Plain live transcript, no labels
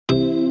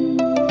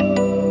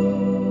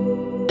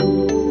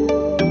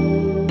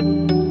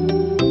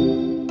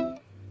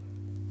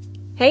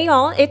Hey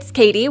y'all, it's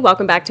Katie.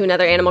 Welcome back to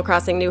another Animal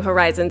Crossing New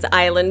Horizons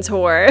island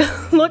tour.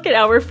 Look at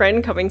our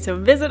friend coming to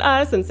visit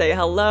us and say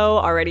hello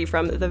already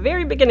from the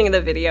very beginning of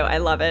the video. I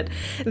love it.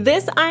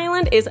 This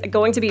island is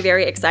going to be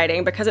very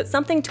exciting because it's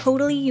something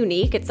totally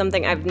unique. It's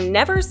something I've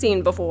never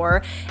seen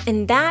before,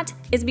 and that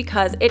is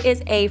because it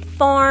is a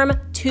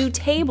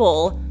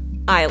farm-to-table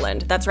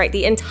island. That's right,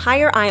 the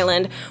entire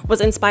island was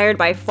inspired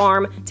by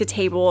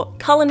farm-to-table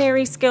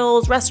culinary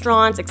skills,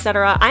 restaurants,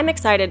 etc. I'm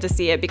excited to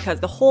see it because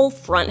the whole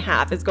front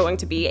half is going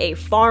to be a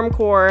farm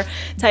core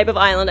type of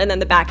island, and then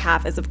the back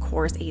half is of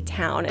course a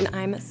town, and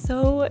I'm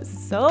so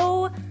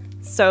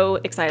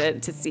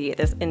excited to see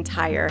this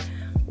entire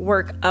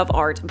work of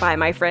art by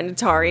my friend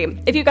Tari.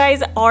 If you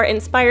guys are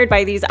inspired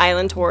by these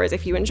island tours,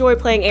 if you enjoy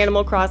playing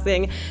Animal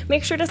Crossing,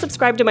 make sure to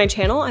subscribe to my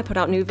channel. I put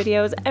out new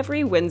videos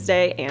every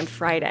Wednesday and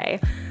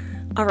Friday.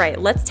 All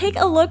right, let's take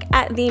a look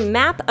at the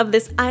map of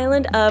this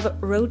island of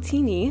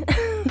ROTINI.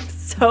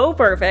 So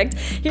perfect.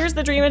 Here's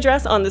the dream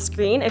address on the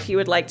screen. If you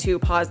would like to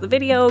pause the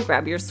video,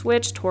 grab your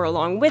Switch, tour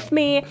along with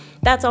me,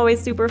 that's always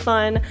super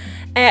fun.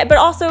 But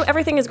also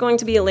everything is going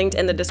to be linked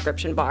in the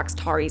description box.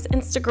 Tari's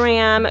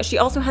Instagram. She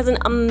also has an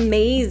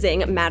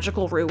amazing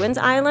magical ruins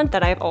island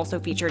that I've also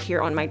featured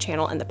here on my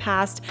channel in the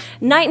past.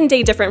 Night and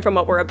day different from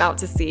what we're about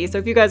to see. So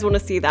if you guys want to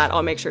see that,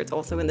 I'll make sure it's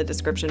also in the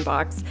description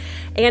box.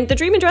 And the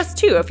dream address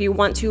too, if you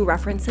want to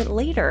reference it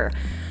later.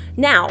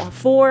 Now,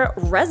 for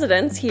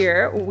residents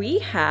here, we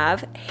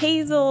have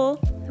Hazel,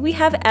 we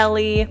have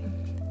Ellie,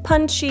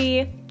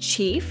 Punchy,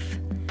 Chief,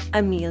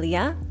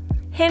 Amelia,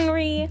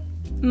 Henry,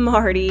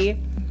 Marty,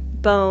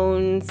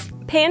 Bones,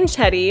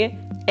 Panchetti,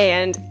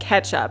 and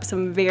Ketchup,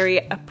 some very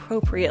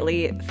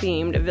appropriately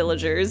themed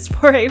villagers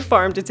for a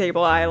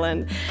farm-to-table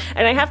island.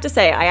 And I have to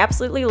say, I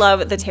absolutely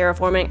love the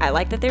terraforming. I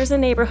like that there's a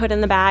neighborhood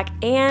in the back,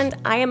 and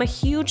I am a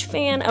huge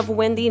fan of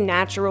when the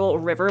natural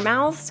river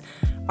mouths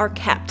are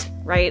kept,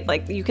 right?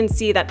 Like you can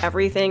see that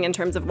everything in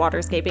terms of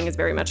waterscaping is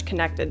very much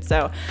connected.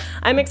 So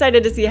I'm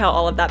excited to see how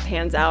all of that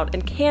pans out.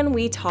 And can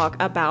we talk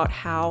about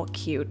how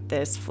cute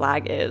this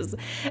flag is?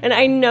 And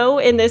I know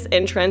in this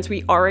entrance,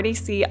 we already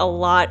see a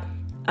lot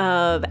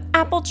of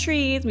apple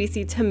trees, we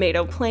see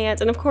tomato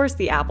plants, and of course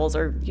the apples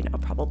are, you know,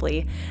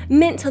 probably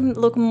meant to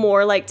look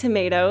more like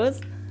tomatoes.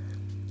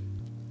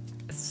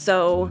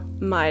 So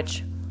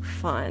much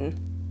fun.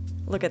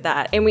 Look at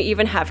that. And we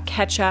even have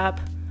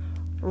Ketchup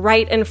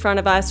right in front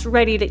of us,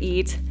 ready to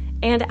eat,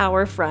 and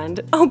our friend,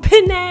 oh,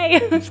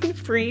 Panay,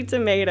 free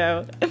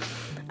tomato.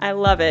 I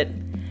love it.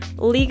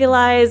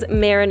 Legalize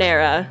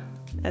marinara,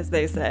 as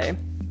they say.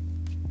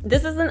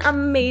 This is an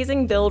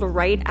amazing build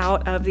right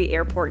out of the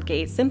airport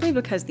gate simply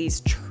because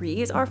these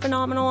trees are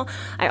phenomenal.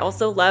 I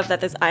also love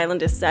that this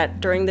island is set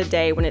during the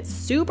day when it's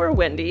super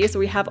windy, so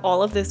we have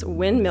all of this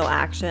windmill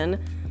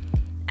action.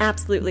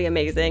 Absolutely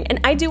amazing. And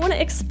I do want to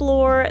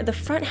explore the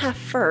front half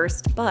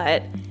first,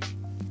 but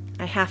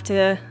I have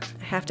to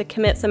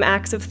commit some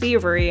acts of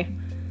thievery.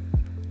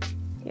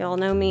 Y'all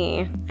know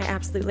me. I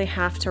absolutely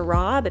have to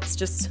rob. It's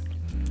just,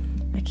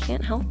 I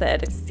can't help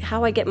it. It's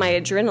how I get my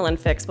adrenaline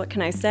fix. What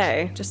can I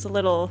say? Just a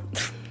little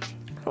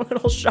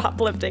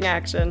shoplifting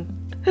action.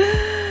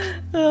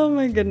 Oh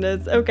my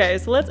goodness. Okay,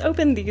 so let's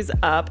open these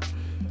up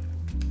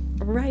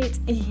right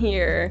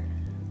here.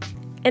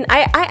 And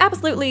I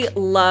absolutely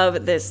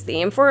love this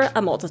theme for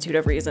a multitude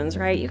of reasons,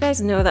 right? You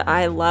guys know that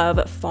I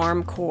love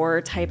farm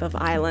core type of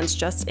islands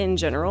just in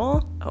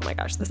general. Oh my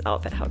gosh, this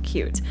outfit, how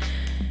cute.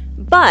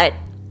 But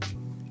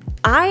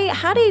I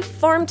had a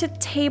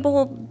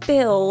farm-to-table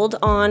build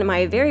on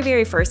my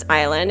very first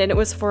island, and it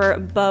was for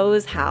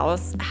Beau's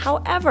house.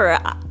 However,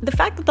 the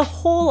fact that the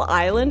whole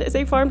island is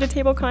a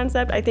farm-to-table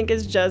concept, I think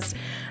is just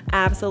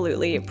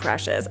absolutely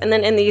precious. And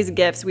then in these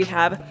gifts, we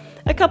have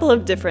a couple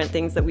of different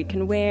things that we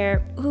can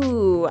wear.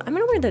 Ooh, I'm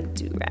gonna wear the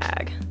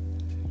do-rag.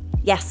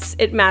 Yes,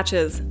 it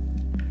matches.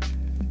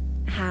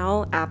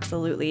 How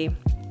absolutely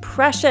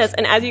precious.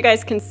 And as you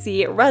guys can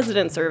see,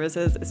 resident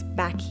services is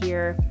back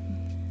here.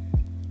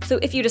 So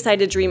if you decide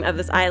to dream of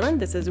this island,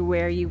 this is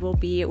where you will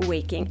be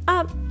waking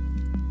up.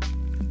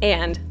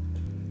 And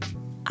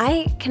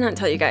I cannot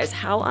tell you guys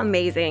how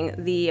amazing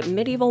the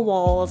medieval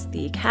walls,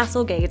 the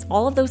castle gates,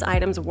 all of those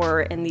items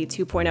were in the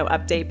 2.0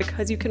 update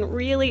because you can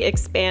really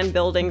expand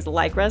buildings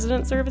like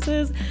resident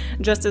services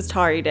just as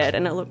Tari did,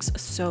 and it looks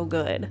so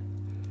good.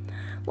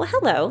 Well,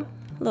 hello,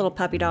 little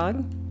puppy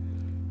dog.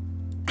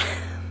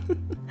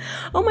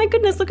 Oh my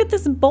goodness, look at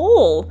this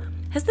bowl.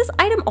 Has this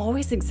item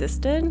always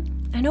existed?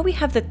 I know we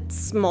have the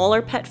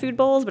smaller pet food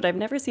bowls, but I've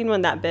never seen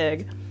one that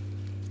big.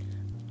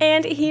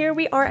 And here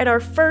we are at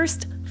our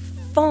first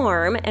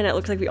farm, and it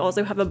looks like we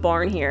also have a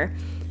barn here.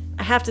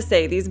 I have to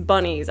say, these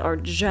bunnies are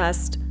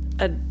just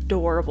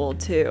adorable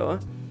too.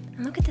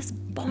 And look at this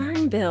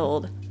barn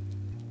build.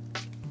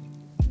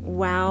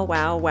 Wow,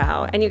 wow,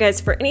 wow. And you guys,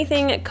 for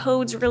anything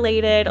codes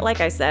related,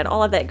 like I said,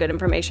 all of that good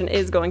information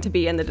is going to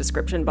be in the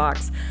description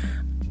box.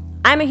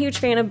 I'm a huge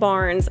fan of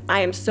barns. I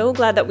am so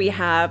glad that we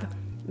have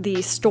the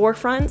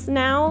storefronts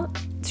now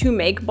to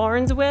make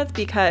barns with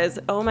because,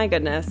 oh my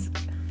goodness,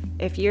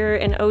 If you're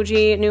an OG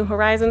New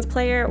Horizons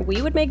player,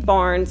 we would make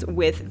barns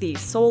with the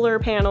solar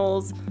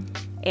panels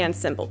and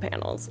simple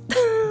panels.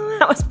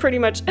 That was pretty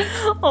much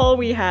all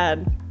we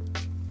had.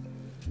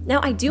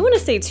 Now, I do want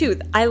to say too,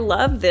 I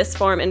love this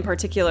farm in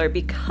particular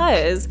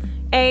because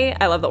A,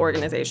 I love the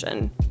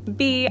organization.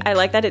 B, I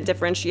like that it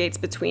differentiates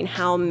between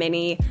how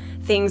many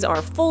things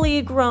are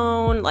fully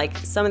grown. Like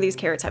some of these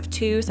carrots have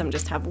 2, some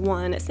just have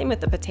 1. Same with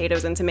the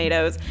potatoes and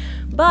tomatoes.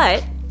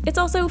 But it's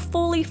also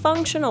fully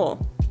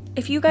functional.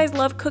 If you guys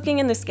love cooking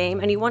in this game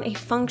and you want a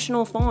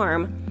functional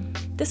farm,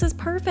 this is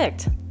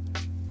perfect.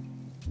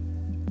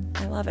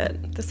 I love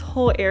it. This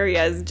whole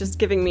area is just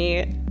giving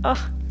me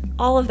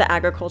all of the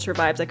agriculture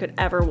vibes I could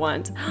ever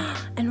want.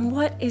 And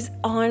what is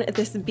on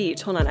this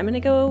beach? Hold on, I'm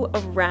gonna go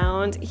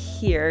around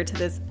here to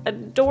this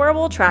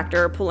adorable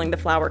tractor pulling the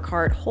flower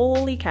cart.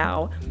 Holy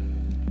cow.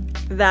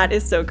 That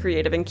is so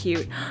creative and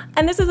cute.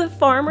 And this is a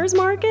farmer's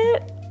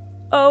market?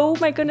 Oh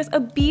my goodness, a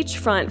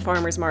beachfront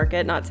farmer's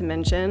market, not to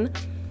mention.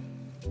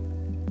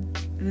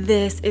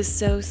 This is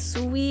so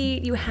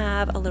sweet. You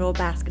have a little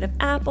basket of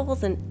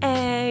apples and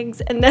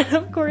eggs, and then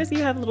of course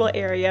you have a little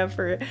area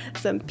for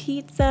some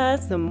pizza,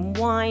 some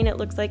wine it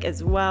looks like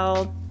as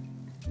well.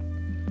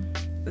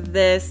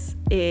 This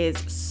is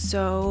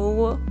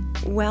so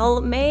well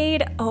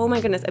made. Oh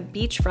my goodness, a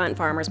beachfront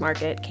farmer's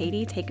market.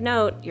 Katie, take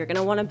note. You're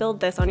gonna wanna build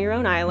this on your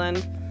own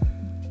island.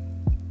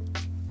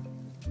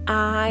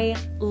 I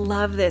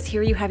love this.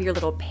 Here you have your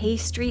little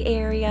pastry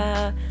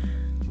area.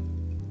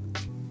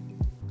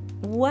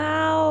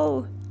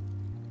 Wow.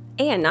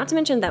 And not to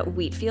mention that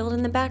wheat field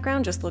in the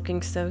background just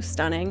looking so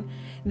stunning.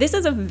 This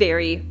is a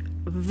very,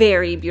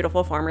 very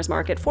beautiful farmer's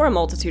market for a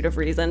multitude of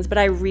reasons, but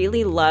I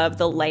really love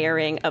the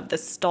layering of the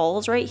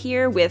stalls right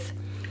here with,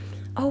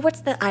 oh,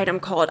 what's the item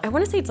called? I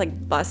want to say it's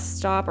like bus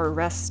stop or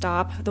rest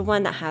stop, the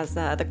one that has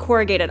the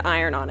corrugated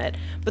iron on it.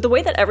 But the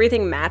way that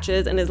everything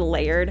matches and is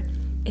layered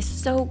is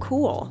so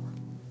cool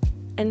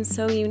and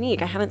so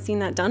unique. I haven't seen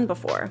that done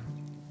before.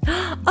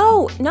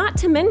 Oh, not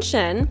to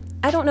mention,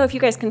 I don't know if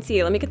you guys can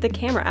see, let me get the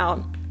camera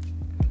out,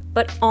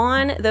 but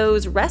on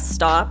those rest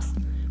stops,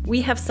 we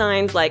have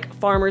signs like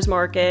farmer's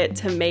market,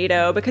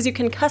 tomato, because you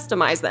can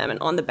customize them. And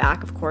on the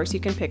back, of course,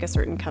 you can pick a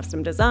certain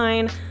custom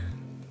design.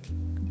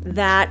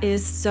 That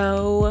is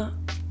so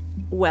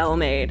well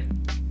made.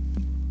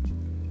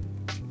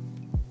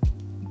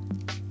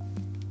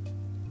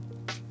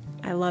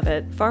 I love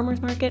it.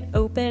 Farmer's market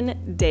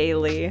open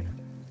daily.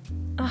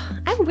 Oh,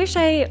 I wish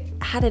I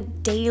had a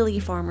daily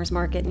farmer's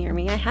market near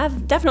me. I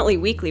have definitely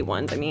weekly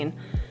ones. I mean,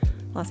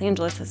 Los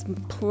Angeles has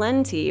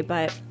plenty,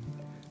 but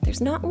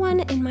there's not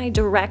one in my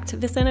direct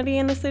vicinity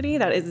in the city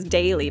that is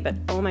daily, but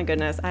oh my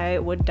goodness, I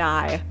would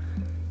die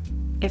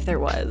if there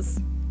was.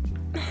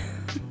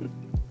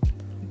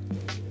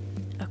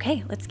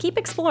 Okay, let's keep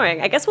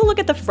exploring. I guess we'll look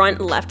at the front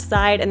left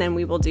side and then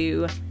we will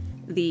do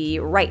the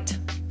right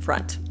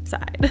front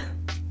side.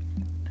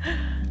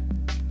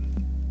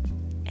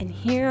 And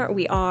here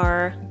we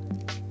are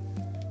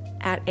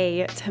at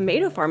a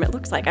tomato farm, it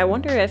looks like. I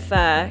wonder if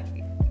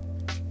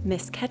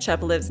Miss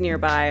Ketchup lives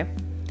nearby.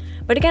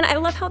 But again, I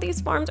love how these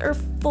farms are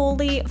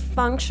fully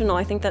functional.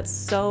 I think that's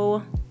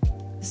so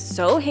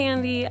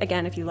handy,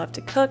 again, if you love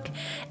to cook.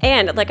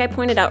 And like I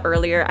pointed out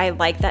earlier, I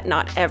like that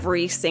not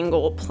every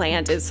single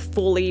plant is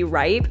fully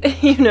ripe.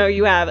 You know,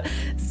 you have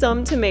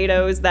some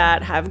tomatoes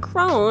that have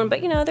grown,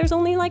 but you know, there's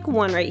only like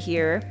one right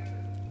here.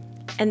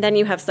 And then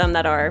you have some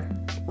that are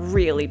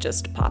really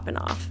just popping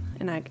off.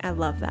 And I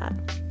love that.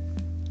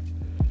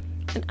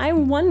 And I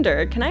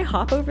wonder, can I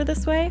hop over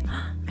this way?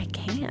 I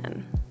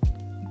can.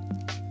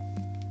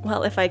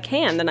 Well, if I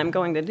can, then I'm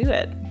going to do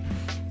it.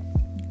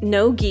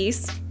 No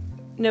geese.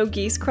 No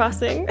geese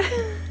crossing.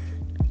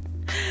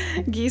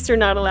 Geese are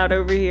not allowed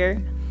over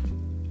here.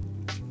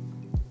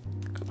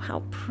 Oh, how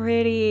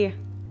pretty.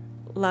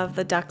 Love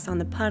the ducks on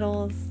the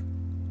puddles.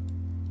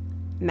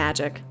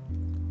 Magic.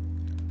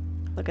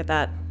 Look at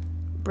that.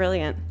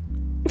 Brilliant.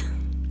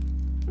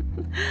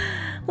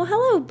 Well,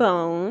 hello,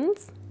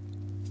 Bones.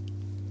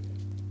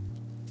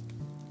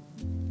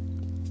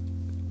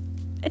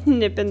 A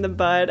nip in the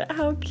bud.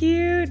 How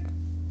cute.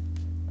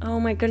 Oh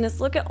my goodness,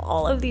 look at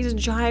all of these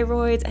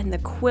gyroids and the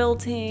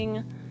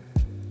quilting.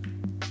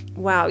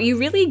 Wow, you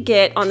really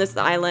get on this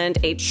island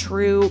a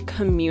true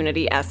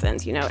community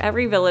essence. You know,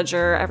 every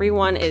villager,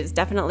 everyone is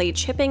definitely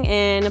chipping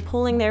in,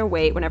 pulling their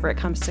weight whenever it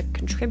comes to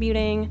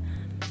contributing.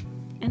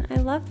 And I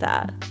love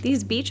that.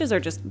 These beaches are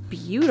just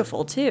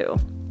beautiful too.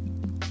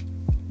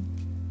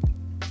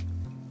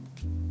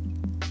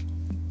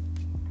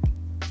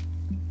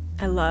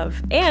 I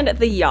love. And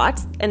the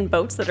yachts and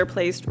boats that are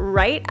placed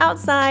right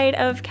outside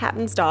of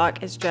Captain's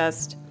Dock is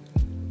just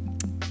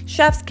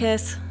chef's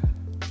kiss.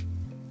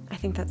 I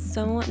think that's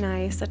so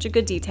nice, such a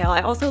good detail.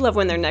 I also love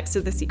when they're next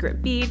to the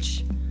secret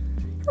beach.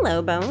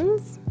 Hello,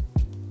 Bones.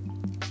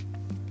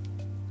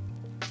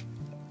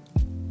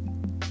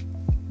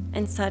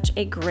 And such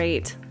a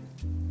great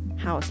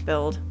house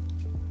build.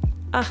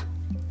 Ah,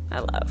 I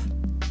love.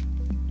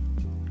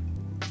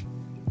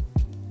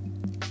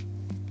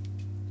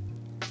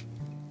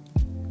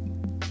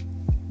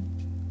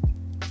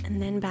 And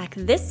And then back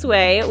this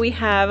way, we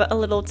have a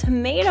little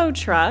tomato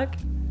truck.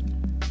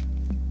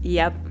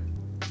 Yep.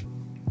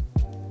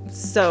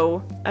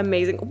 So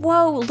amazing.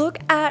 Whoa, look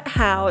at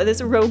how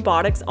this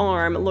robotics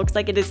arm looks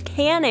like it is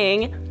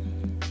canning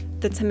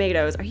the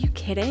tomatoes. Are you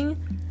kidding?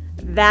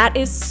 That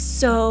is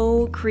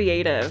so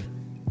creative.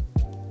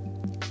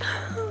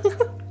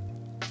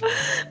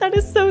 That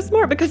is so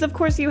smart because of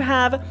course you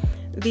have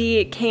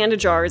the canned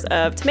jars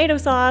of tomato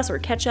sauce or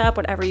ketchup,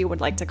 whatever you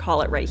would like to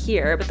call it right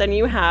here. But then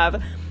you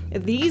have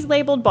these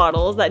labeled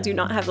bottles that do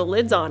not have the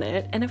lids on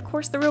it. And of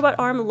course the robot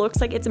arm looks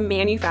like it's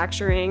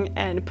manufacturing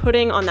and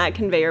putting on that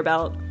conveyor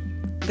belt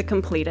the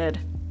completed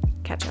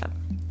ketchup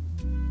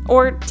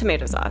or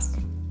tomato sauce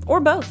or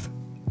both.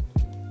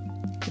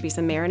 Could be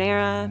some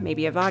marinara,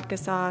 maybe a vodka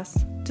sauce.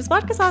 Does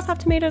vodka sauce have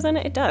tomatoes in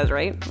it? It does,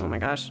 right? Oh my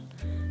gosh,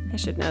 I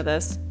should know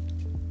this.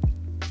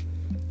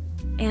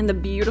 And the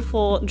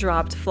beautiful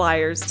dropped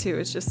flyers too.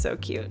 It's just so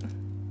cute.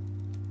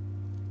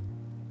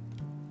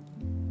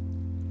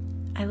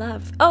 I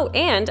love. Oh,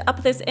 and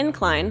up this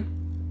incline,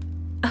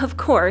 of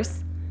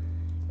course,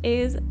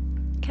 is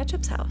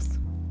Ketchup's house.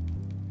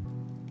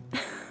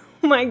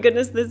 My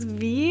goodness, this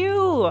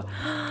view.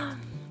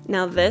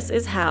 Now this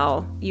is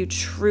how you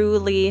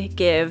truly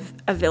give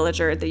a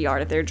villager the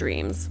yard of their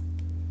dreams.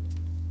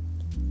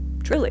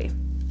 Truly.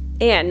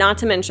 And not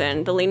to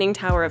mention the Leaning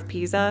Tower of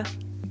Pisa.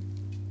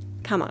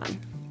 Come on.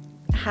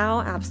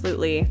 How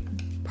absolutely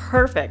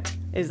perfect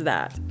is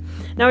that?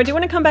 Now I do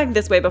want to come back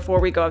this way before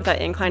we go up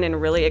that incline and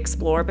really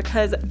explore,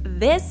 because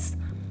this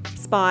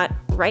spot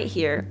right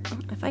here,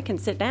 if I can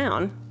sit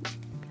down,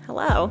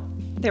 hello,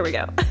 there we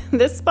go.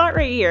 This spot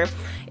right here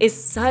is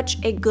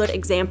such a good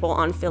example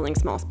on filling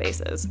small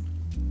spaces.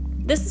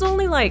 This is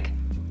only like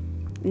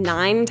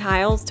 9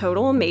 tiles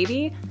total,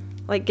 maybe,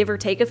 like give or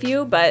take a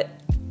few, but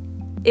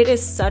it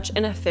is such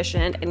an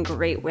efficient and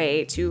great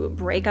way to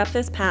break up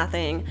this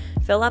pathing,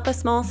 fill up a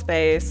small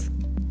space.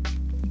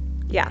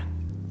 Yeah,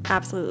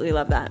 absolutely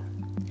love that.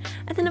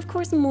 And then of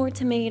course more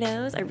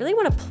tomatoes. I really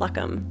want to pluck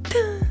them.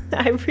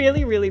 I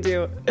really, really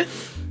do.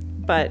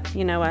 But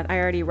you know what? I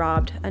already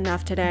robbed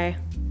enough today.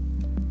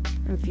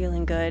 I'm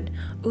feeling good.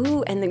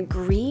 Ooh, and the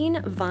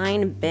green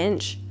vine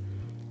bench.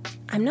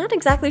 I'm not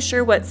exactly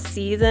sure what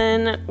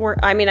season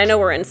I know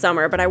we're in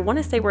summer, but I want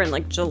to say we're in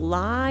like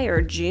July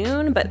or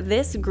June, but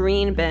this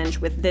green bench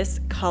with this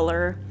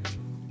color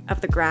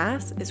of the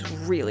grass is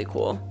really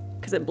cool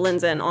because it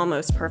blends in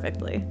almost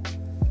perfectly.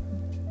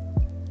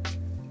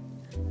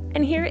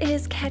 And here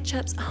is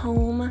Ketchup's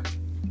home.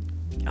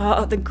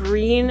 Oh, the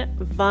green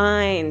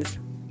vines.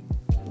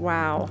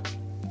 Wow.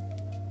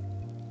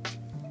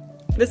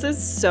 This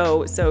is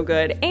so, so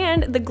good.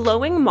 And the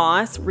glowing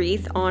moss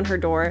wreath on her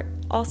door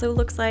also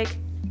looks like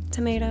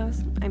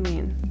tomatoes. I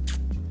mean,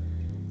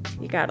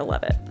 you gotta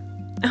love it.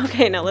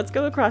 Okay, now let's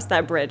go across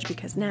that bridge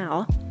because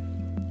now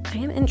I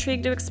am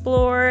intrigued to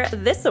explore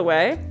this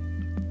away.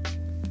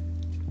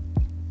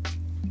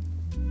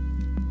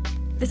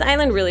 This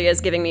island really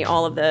is giving me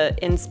all of the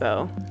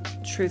inspo,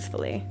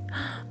 truthfully.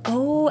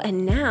 Oh,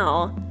 and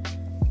now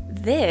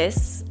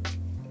this,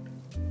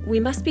 we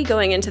must be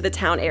going into the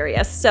town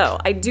area. So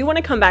I do want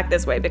to come back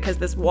this way because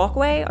this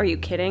walkway, are you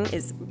kidding,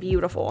 is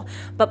beautiful.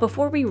 But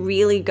before we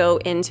really go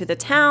into the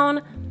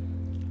town,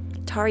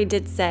 Tari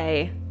did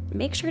say,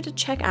 make sure to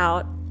check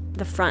out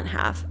the front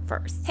half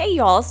first. Hey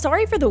y'all,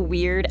 sorry for the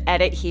weird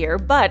edit here,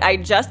 but I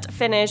just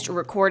finished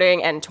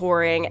recording and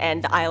touring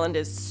and the island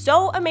is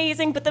so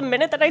amazing, but the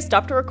minute that I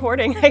stopped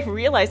recording, I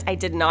realized I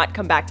did not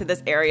come back to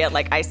this area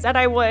like I said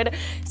I would.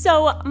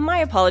 So my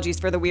apologies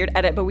for the weird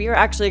edit, but we are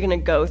actually gonna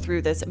go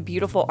through this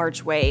beautiful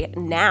archway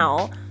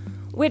now,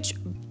 which,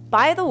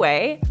 by the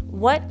way,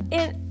 what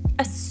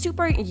a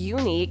super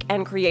unique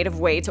and creative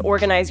way to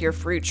organize your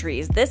fruit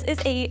trees. This is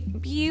a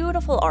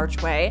beautiful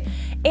archway,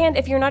 and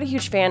if you're not a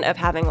huge fan of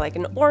having like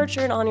an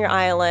orchard on your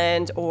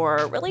island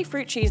or really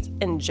fruit trees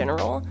in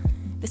general,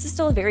 this is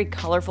still a very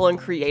colorful and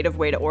creative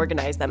way to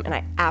organize them, and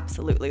I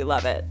absolutely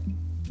love it.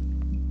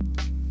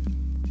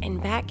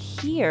 And back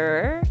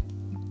here,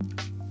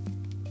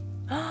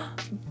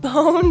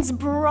 Bones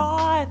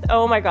broth.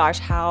 Oh my gosh,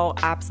 how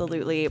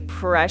absolutely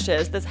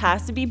precious. This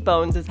has to be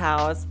Bones'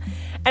 house.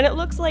 And it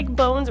looks like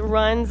Bones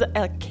runs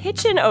a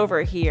kitchen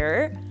over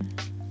here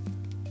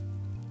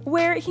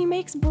where he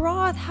makes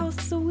broth. How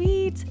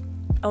sweet.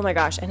 Oh my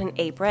gosh, and an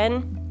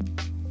apron.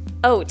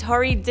 Oh,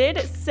 Tari did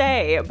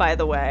say, by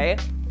the way,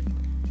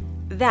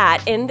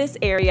 that in this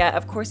area,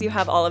 of course, you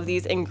have all of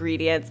these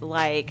ingredients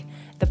like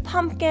the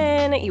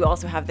pumpkin, you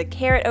also have the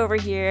carrot over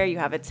here, you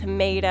have a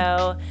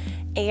tomato,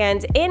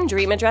 and in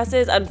dream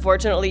addresses,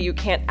 unfortunately, you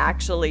can't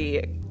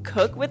actually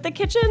cook with the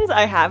kitchens.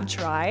 I have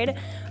tried,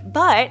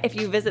 but if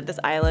you visit this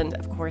island,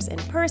 of course, in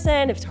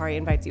person, if Tari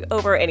invites you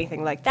over,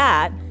 anything like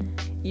that,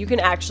 you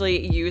can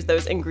actually use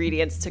those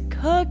ingredients to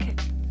cook.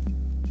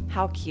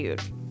 How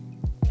cute.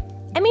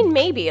 I mean,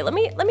 maybe. Let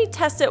me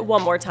test it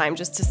one more time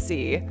just to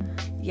see.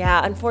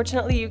 Yeah,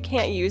 unfortunately, you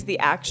can't use the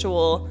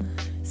actual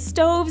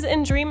stoves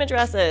in dream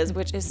addresses,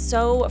 which is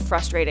so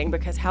frustrating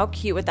because how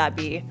cute would that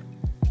be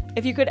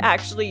if you could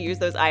actually use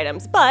those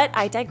items? But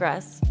I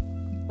digress.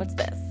 What's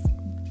this?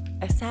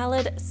 a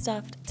salad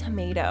stuffed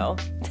tomato.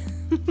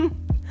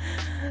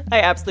 I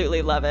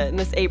absolutely love it. And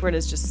this apron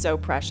is just so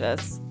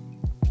precious.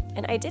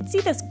 And I did see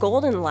this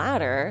golden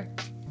ladder.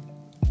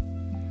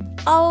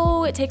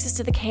 Oh, it takes us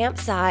to the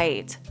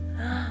campsite.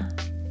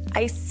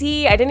 I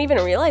see. I didn't even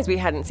realize we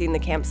hadn't seen the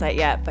campsite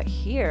yet, but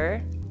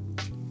here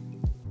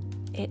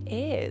it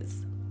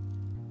is.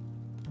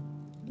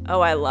 Oh,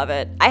 I love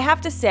it. I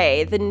have to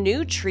say, the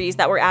new trees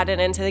that were added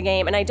into the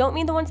game, and I don't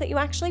mean the ones that you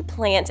actually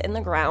plant in the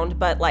ground,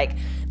 but like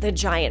the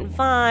giant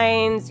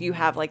vines, you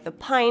have like the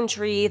pine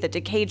tree, the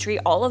decay tree,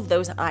 all of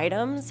those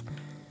items,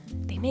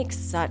 they make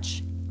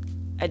such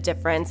a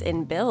difference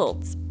in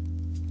builds.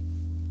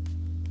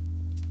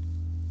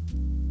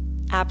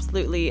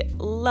 Absolutely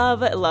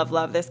love, love,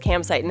 love this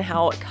campsite and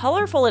how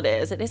colorful it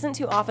is. It isn't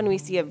too often we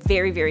see a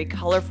very, very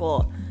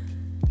colorful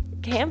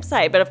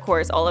campsite, but of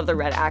course all of the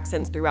red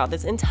accents throughout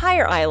this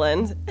entire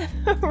island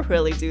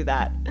really do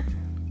that.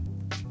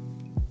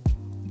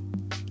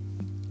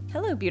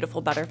 Hello, beautiful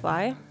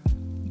butterfly.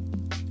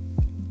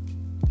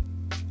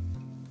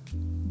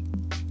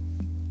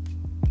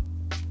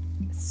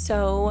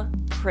 So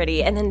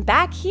pretty. And then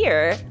back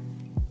here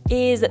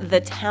is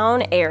the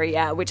town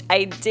area, which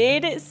I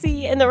did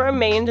see in the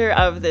remainder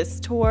of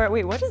this tour.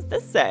 Wait, what does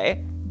this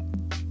say?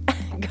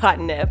 Got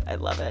nip. I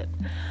love it.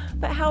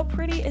 But how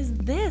pretty is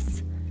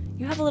this?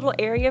 You have a little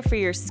area for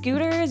your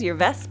scooters, your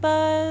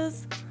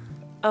Vespas.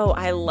 Oh,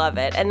 I love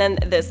it. And then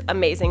this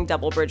amazing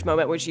double bridge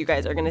moment, which you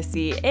guys are gonna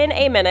see in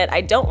a minute. I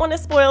don't wanna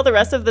spoil the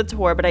rest of the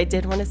tour, but I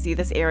did wanna see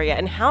this area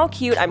and how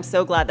cute. I'm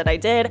so glad that I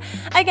did.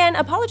 Again,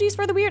 apologies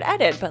for the weird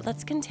edit, but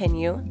let's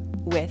continue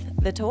with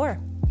the tour.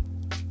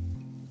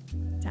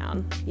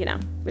 Down, you know,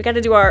 we gotta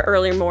do our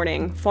early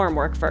morning farm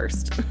work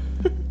first.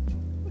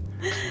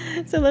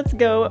 So let's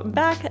go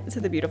back to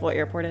the beautiful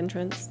airport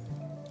entrance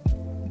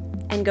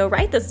and go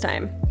right this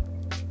time.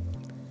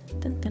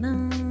 Dun, dun,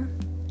 dun.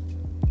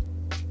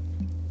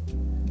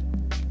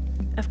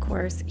 Of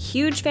course,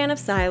 huge fan of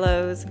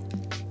silos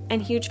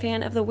and huge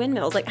fan of the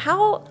windmills. Like,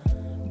 how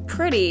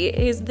pretty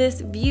is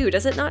this view?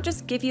 Does it not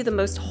just give you the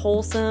most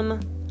wholesome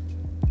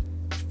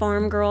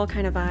farm girl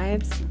kind of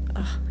vibes?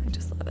 Oh, I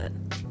just love it.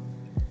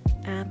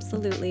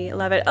 Absolutely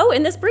love it. Oh,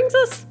 and this brings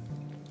us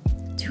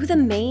to the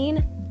main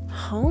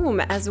home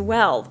as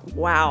well.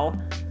 Wow.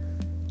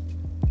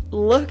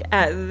 Look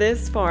at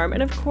this farm.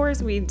 And of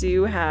course we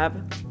do have,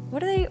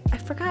 what are they? I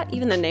forgot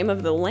even the name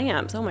of the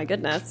lamps. Oh my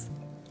goodness.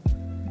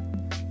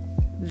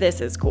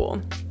 This is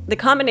cool. The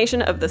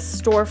combination of the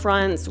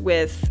storefronts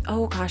with,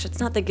 oh gosh,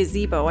 it's not the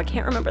gazebo. I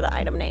can't remember the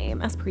item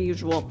name as per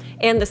usual.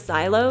 And the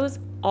silos,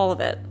 all of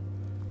it.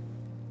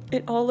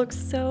 It all looks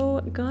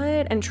so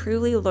good and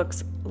truly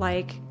looks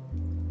like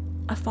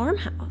a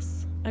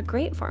farmhouse, a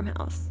great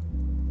farmhouse.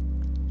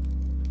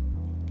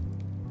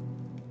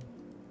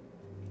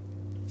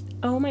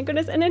 Oh my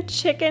goodness, and a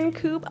chicken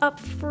coop up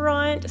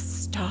front.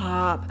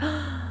 Stop.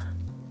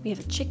 We have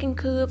a chicken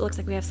coop. Looks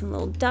like we have some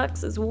little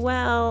ducks as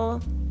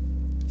well.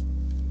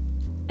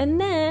 And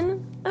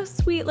then a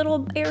sweet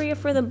little area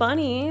for the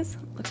bunnies.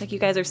 Looks like you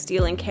guys are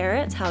stealing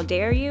carrots. How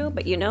dare you?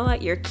 But you know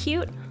what? You're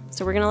cute,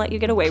 so we're gonna let you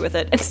get away with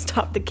it and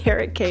stop the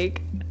carrot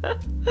cake.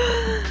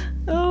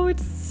 Oh,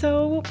 it's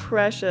so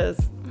precious.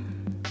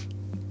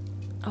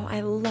 Oh,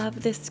 I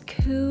love this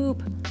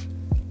coop.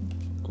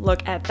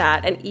 Look at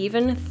that. And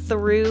even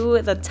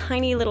through the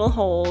tiny little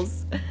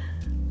holes,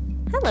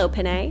 hello,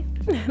 Panay.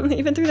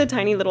 Even through the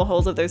tiny little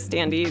holes of those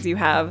standees, you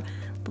have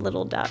the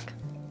little duck.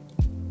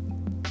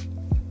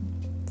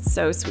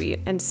 So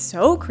sweet and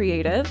so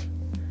creative.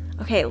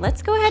 Okay,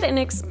 let's go ahead and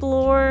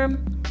explore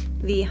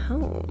the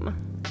home.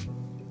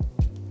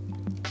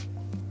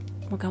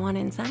 We'll go on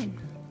inside.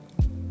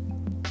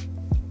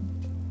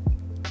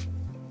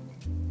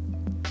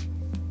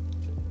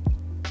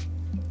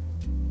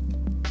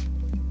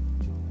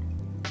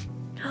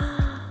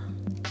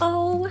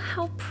 Oh,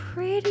 how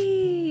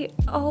pretty.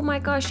 Oh my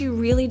gosh, you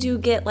really do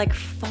get like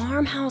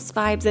farmhouse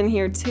vibes in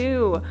here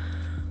too.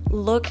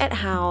 Look at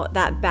how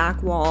that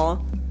back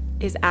wall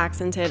is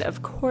accented,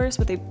 of course,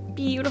 with a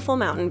beautiful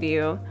mountain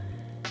view.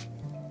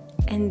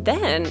 And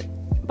then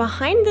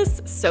behind this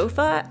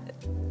sofa,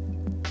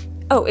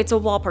 oh, it's a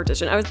wall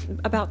partition. I was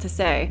about to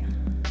say,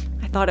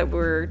 I thought it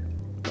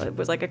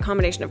was like a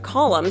combination of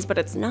columns, but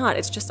it's not.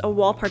 It's just a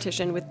wall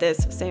partition with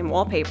this same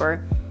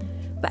wallpaper.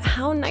 But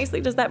how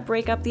nicely does that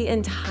break up the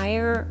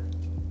entire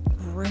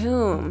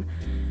room?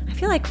 I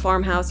feel like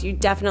farmhouse, you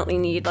definitely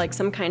need like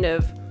some kind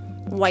of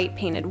white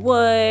painted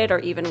wood or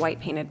even white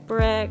painted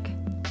brick.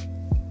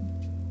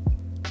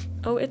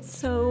 Oh, it's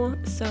so,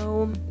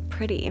 so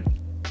pretty.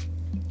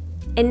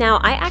 And now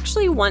I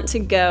actually want to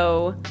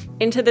go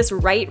into this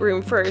right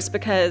room first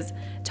because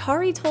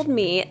Tari told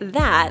me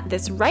that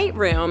this right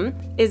room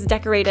is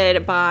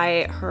decorated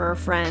by her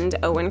friend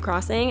Owen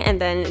Crossing, and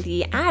then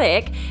the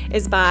attic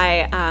is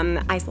by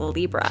Isla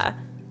Libra.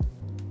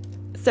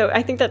 So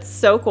I think that's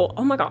so cool.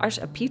 Oh my gosh,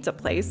 a pizza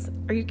place.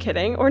 Are you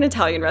kidding? Or an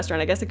Italian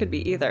restaurant. I guess it could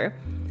be either.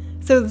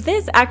 So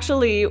this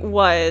actually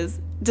was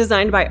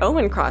designed by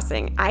Owen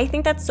Crossing. I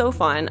think that's so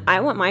fun. I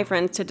want my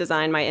friends to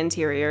design my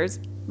interiors.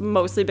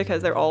 mostly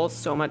because they're all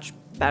so much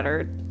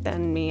better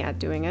than me at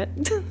doing it.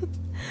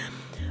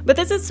 But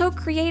this is so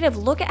creative.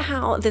 Look at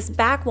how this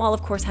back wall,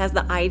 of course, has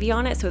the ivy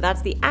on it, so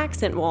that's the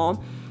accent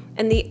wall.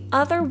 And the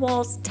other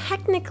walls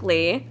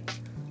technically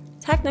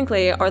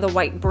are the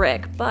white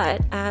brick,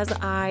 but as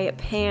I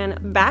pan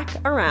back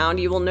around,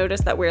 you will notice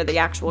that where the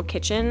actual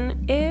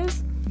kitchen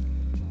is,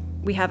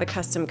 we have a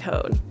custom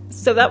code.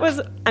 So that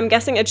was, I'm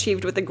guessing,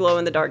 achieved with the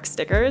glow-in-the-dark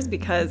stickers,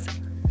 because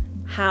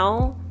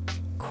how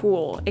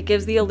cool. It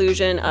gives the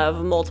illusion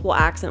of multiple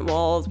accent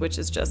walls, which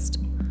is just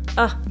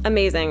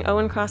amazing.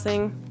 Owen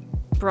Crossing,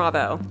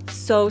 bravo.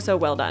 So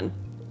well done.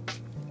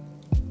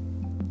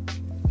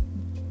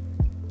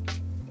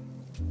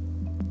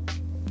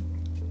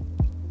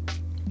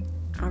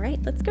 All right,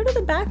 let's go to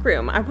the back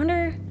room. I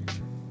wonder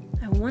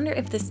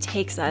if this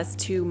takes us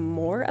to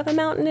more of a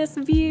mountainous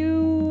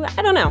view.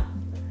 I don't know.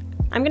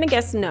 I'm gonna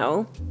guess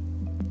no,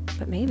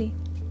 but maybe.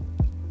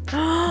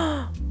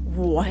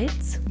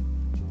 What?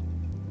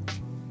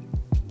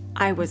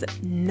 I was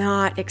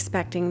not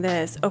expecting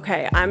this.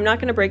 Okay, I'm not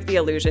gonna break the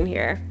illusion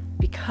here,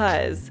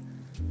 because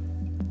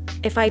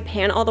if I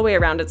pan all the way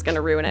around, it's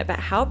gonna ruin it. But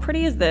how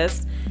pretty is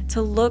this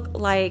to look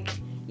like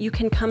you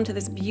can come to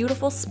this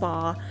beautiful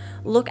spa,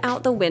 look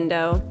out the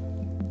window,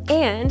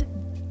 and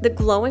the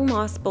glowing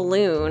moss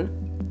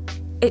balloon,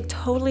 it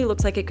totally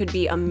looks like it could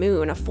be a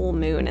moon, a full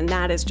moon, and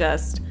that is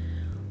just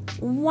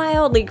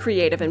wildly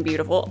creative and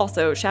beautiful.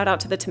 Also, shout out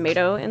to the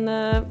tomato in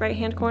the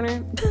right-hand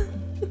corner.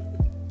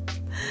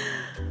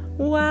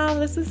 Wow,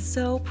 this is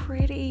so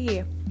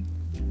pretty.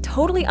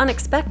 Totally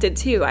unexpected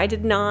too. I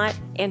did not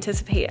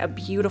anticipate a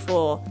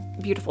beautiful,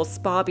 beautiful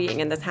spa being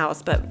in this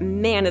house, but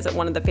man, is it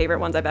one of the favorite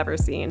ones I've ever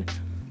seen.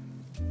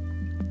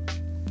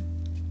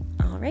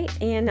 All right,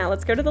 and now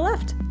let's go to the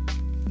left.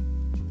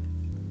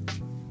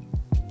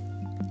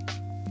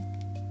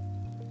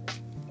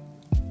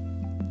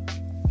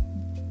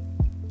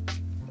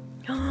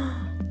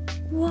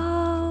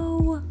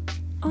 Whoa!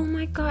 Oh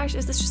my gosh,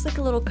 is this just like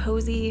a little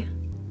cozy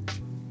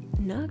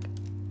nook?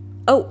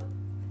 Oh,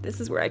 this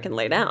is where I can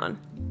lay down.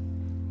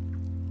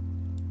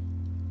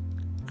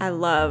 I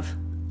love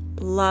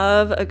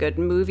a good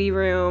movie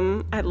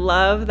room. I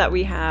love that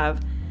we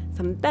have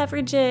some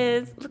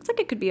beverages. Looks like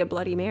it could be a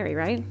Bloody Mary,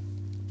 right?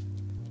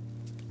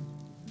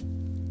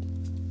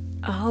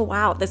 Oh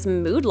wow, this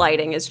mood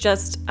lighting is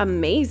just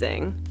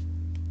amazing.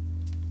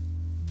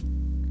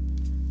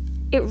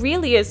 It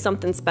really is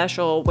something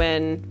special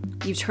when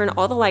you turn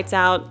all the lights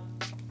out,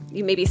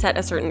 you maybe set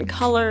a certain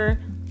color,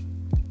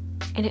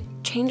 and it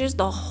changes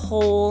the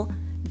whole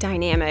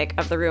dynamic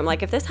of the room.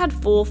 Like if this had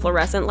full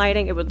fluorescent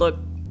lighting, it would look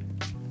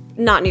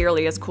not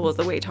nearly as cool as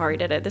the way Tari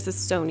did it. This is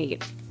so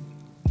neat.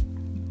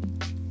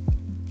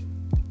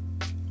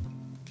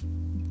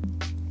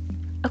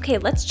 Okay,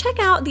 let's check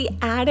out the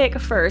attic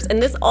first.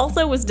 And this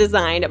also was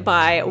designed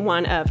by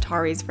one of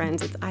Tari's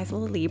friends. It's Isla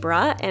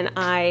Libra, and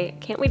I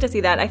can't wait to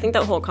see that. I think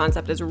that whole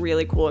concept is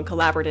really cool and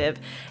collaborative.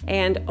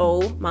 And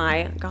oh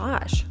my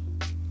gosh.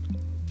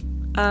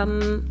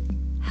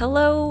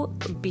 Hello,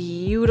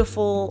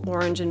 beautiful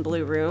orange and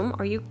blue room.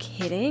 Are you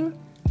kidding?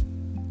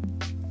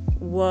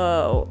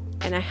 Whoa.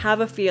 And I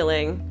have a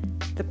feeling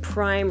the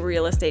prime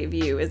real estate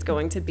view is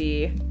going to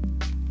be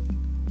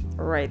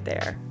right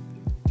there.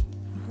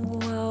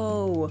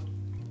 Whoa.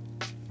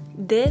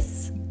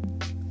 This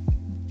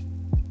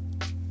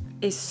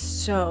is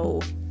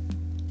so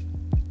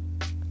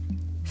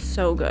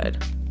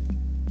good.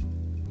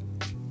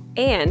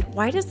 And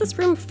why does this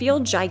room feel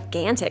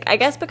gigantic? I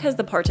guess because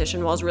the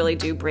partition walls really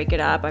do break it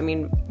up. I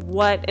mean,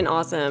 what an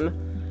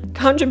awesome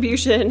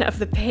contribution of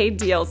the paid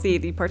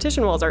DLC. The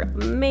partition walls are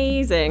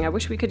amazing. I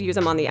wish we could use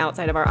them on the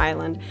outside of our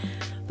island.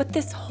 But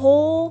this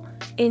whole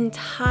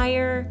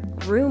entire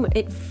room,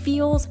 it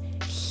feels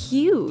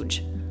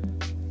huge.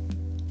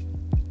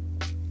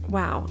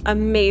 Wow,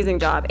 amazing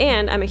job.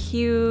 And I'm a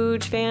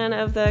huge fan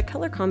of the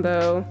color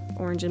combo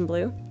orange and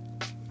blue.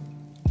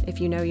 If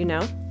you know, you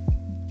know.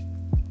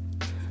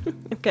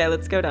 Okay,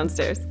 let's go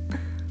downstairs.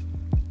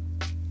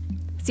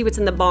 See what's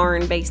in the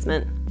barn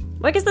basement.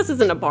 Well, I guess this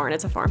isn't a barn,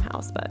 it's a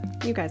farmhouse,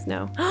 but you guys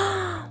know.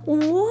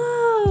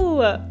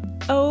 Whoa!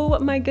 Oh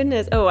my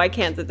goodness. Oh, I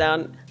can't sit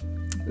down.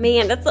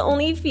 Man, that's the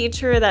only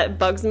feature that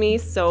bugs me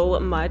so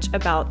much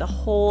about the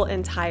whole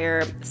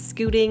entire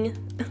scooting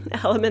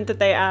element that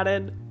they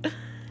added,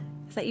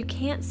 is that you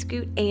can't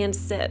scoot and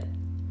sit.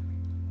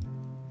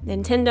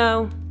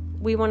 Nintendo,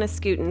 we want to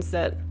scoot and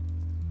sit.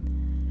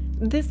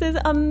 This is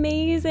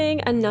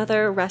amazing.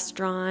 Another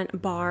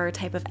restaurant, bar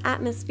type of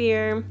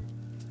atmosphere.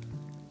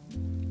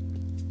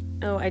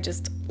 Oh, I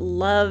just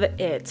love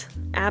it.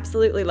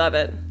 Absolutely love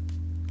it.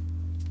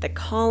 The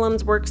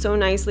columns work so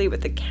nicely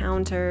with the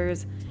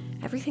counters.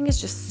 Everything is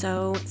just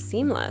so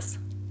seamless.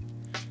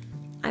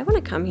 I want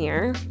to come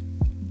here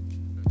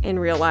in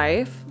real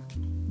life.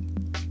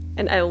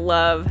 And I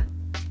love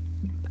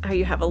how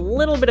you have a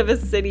little bit of a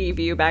city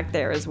view back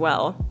there as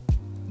well.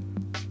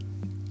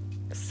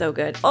 So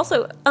good.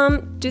 Also,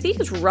 do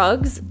these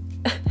rugs,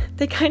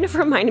 they kind of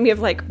remind me of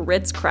like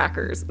Ritz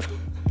crackers.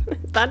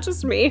 Is that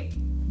just me?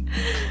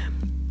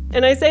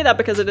 And I say that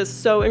because it is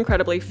so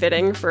incredibly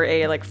fitting for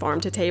a like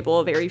farm to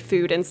table, very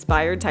food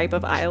inspired type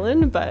of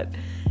island, but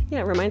yeah,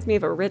 it reminds me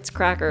of a Ritz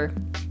cracker.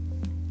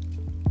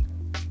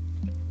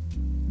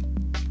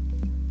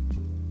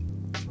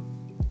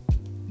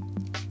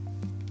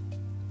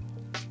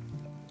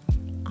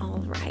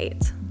 All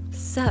right,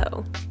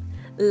 so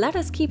let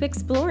us keep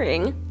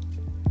exploring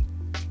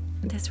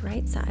this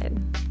right side.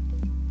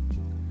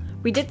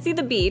 We did see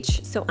the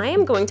beach, so I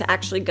am going to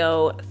actually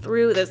go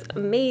through this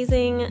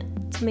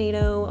amazing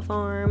tomato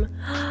farm.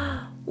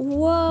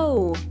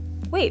 Whoa!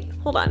 Wait,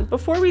 hold on.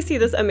 Before we see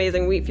this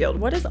amazing wheat field,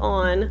 what is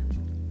on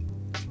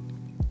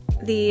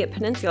the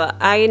peninsula?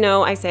 I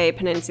know I say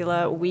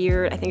peninsula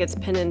weird. I think it's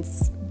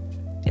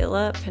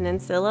peninsula,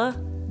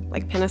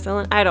 like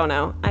penicillin. I don't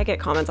know. I get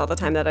comments all the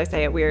time that I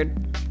say it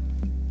weird.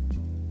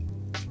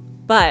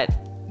 But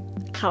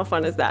how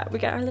fun is that? We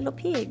got our little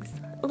pigs,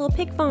 a little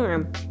pig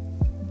farm,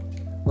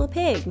 little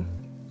pig.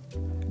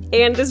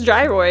 And this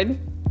gyroid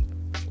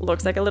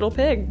looks like a little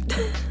pig.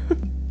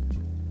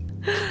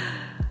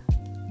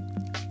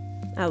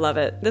 I love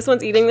it. This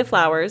one's eating the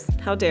flowers.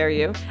 How dare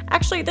you?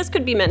 Actually, this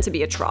could be meant to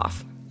be a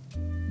trough.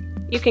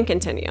 You can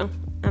continue.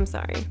 I'm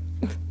sorry.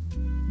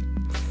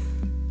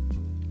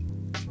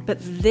 But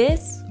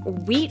this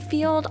wheat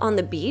field on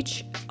the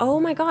beach, oh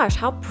my gosh,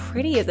 how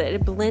pretty is it?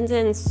 It blends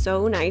in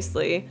so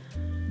nicely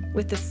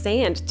with the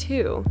sand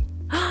too.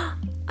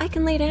 I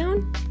can lay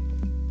down?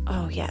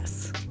 Oh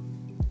yes.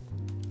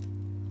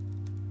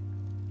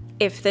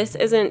 If this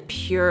isn't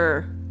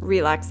pure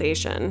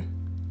relaxation,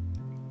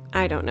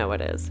 I don't know what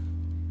is.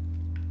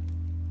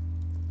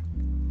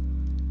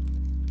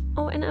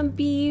 Oh, and a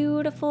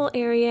beautiful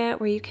area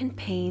where you can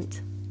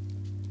paint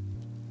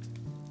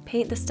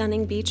the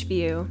stunning beach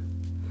view.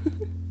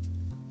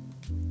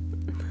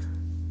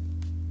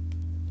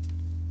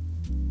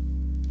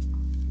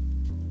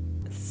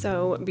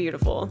 So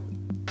beautiful.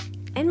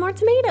 And more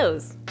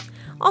tomatoes.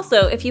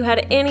 Also, if you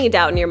had any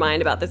doubt in your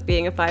mind about this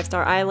being a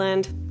 5-star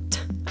island,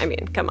 I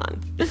mean, come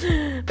on.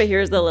 But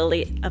here's the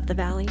lily of the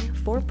valley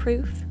for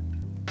proof.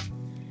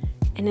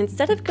 And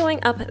instead of going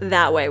up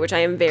that way, which I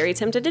am very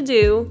tempted to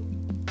do,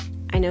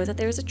 I know that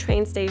there's a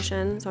train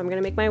station, so I'm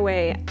gonna make my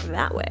way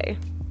that way.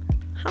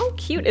 How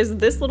cute is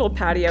this little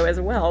patio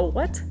as well?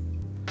 What?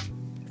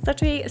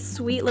 Such a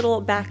sweet little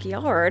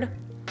backyard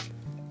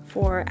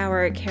for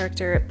our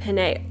character,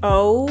 Pinay.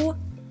 Oh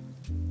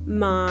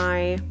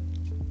my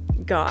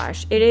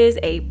gosh. It is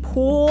a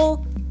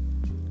pool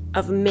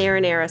of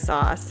marinara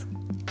sauce.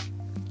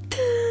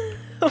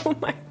 Oh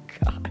my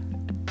God.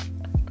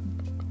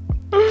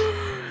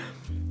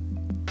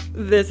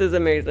 This is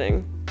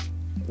amazing.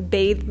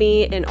 Bathe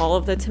me in all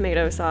of the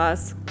tomato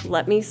sauce.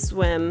 Let me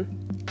swim.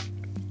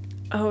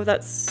 Oh,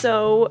 that's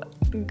so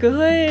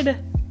good.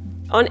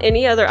 On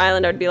any other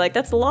island, I would be like,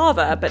 that's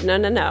lava, but no,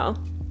 no, no.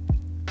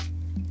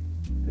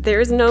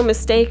 There's no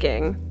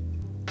mistaking.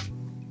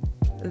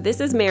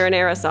 This is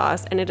marinara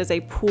sauce, and it is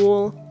a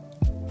pool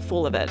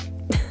full of it.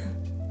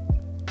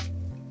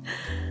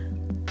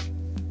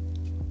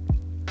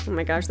 Oh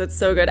my gosh, that's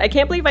so good. I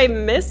can't believe I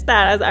missed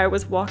that as I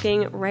was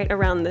walking right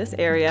around this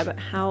area, but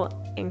how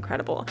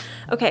incredible.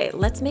 Okay,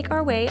 let's make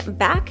our way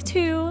back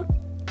to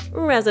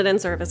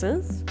resident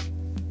services.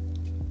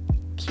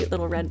 Cute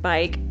little red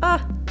bike.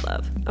 Ah,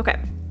 love. Okay,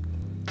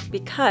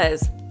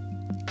 because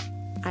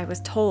I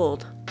was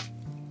told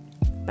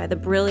by the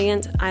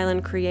brilliant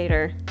island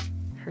creator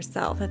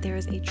herself that there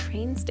is a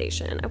train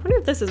station. I wonder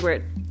if this is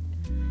where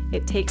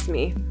it takes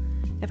me.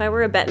 If I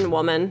were a betting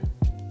woman,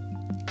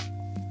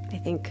 I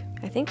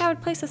think I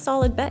would place a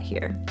solid bet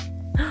here.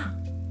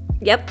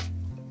 Yep,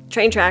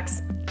 train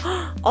tracks.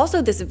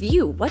 Also this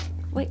view, what?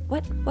 Wait,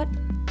 what?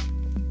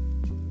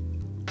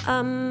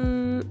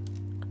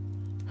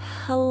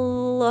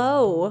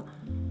 Hello,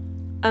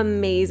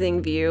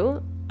 amazing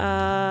view.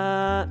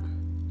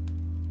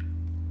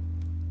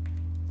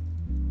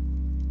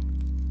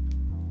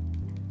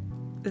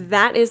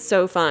 That is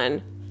so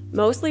fun.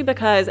 Mostly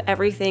because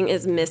everything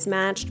is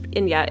mismatched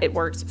and yet it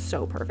works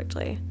so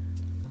perfectly.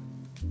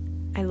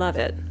 I love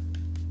it.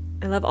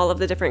 I love all of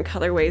the different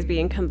colorways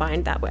being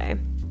combined that way.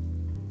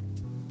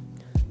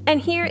 And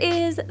here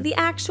is the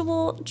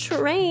actual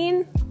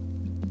train.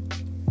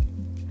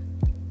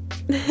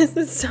 This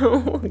is so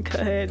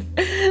good.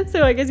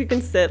 So I guess you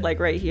can sit like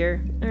right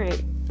here. All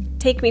right,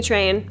 take me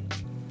train.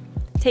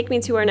 Take me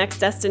to our next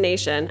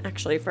destination.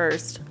 Actually,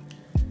 first,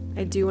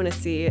 I do want to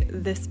see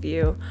this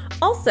view.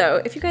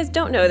 Also, if you guys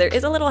don't know, there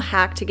is a little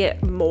hack to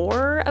get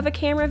more of a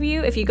camera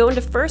view. If you go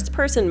into first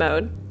person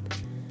mode,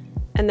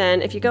 and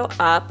then if you go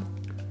up,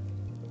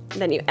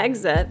 then you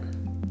exit,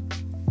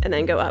 and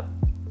then go up.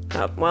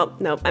 Oh, well,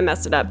 nope, I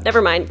messed it up.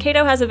 Never mind.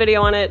 Kato has a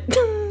video on it.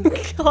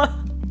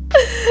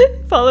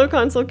 Follow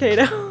Consul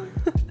Kato.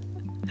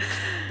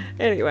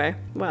 Anyway,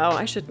 wow,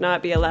 I should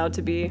not be allowed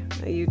to be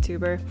a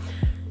YouTuber.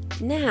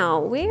 Now,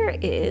 where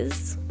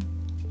is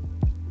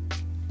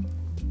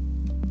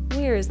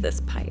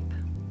this pipe?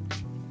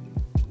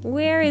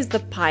 Where is the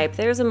pipe?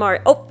 There's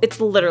a oh, it's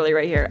literally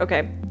right here.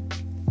 Okay.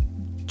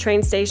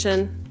 Train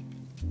station.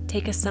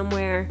 Take us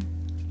somewhere.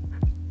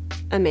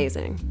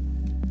 Amazing.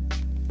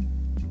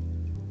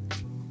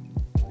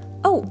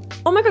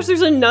 Oh my gosh,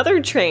 there's another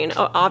train.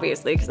 Oh,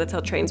 obviously, because that's how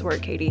trains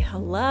work, Katie.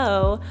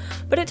 Hello.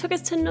 But it took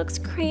us to Nook's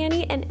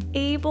Cranny and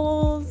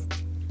Abel's.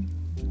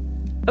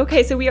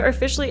 Okay, so we are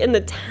officially in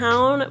the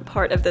town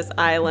part of this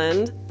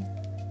island.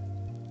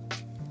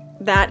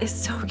 That is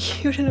so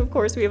cute. And of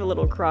course, we have a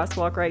little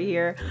crosswalk right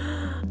here.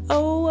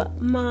 Oh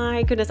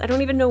my goodness. I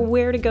don't even know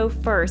where to go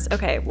first.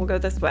 Okay, we'll go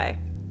this way.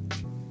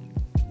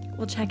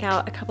 We'll check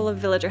out a couple of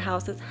villager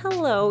houses.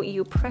 Hello,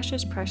 you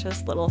precious,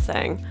 precious little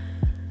thing.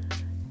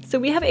 So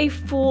we have a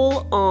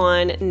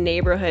full-on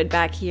neighborhood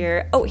back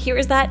here. Oh, here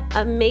is that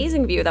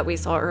amazing view that we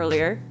saw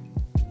earlier.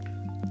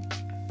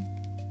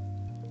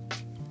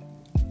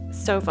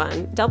 So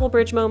fun. Double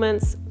bridge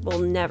moments will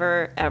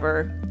never,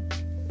 ever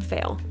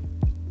fail.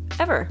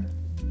 Ever.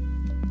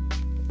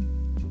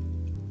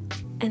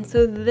 And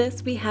so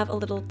this, we have a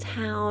little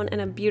town and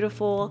a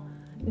beautiful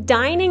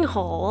dining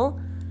hall.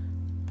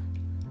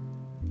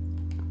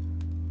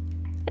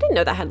 I didn't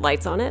know that had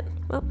lights on it.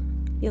 Well,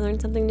 you learn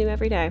something new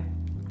every day.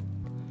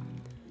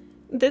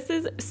 This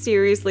is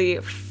seriously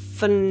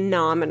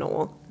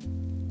phenomenal.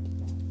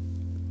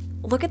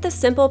 Look at the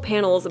simple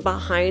panels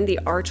behind the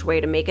archway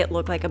to make it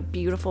look like a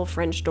beautiful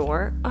French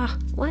door. Ah,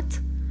 what?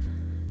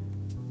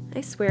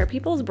 I swear,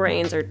 people's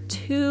brains are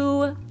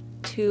too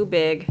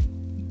big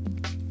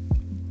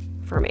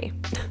for me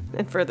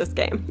and for this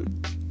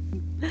game.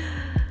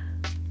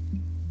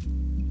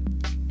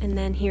 And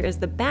then here is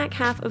the back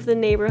half of the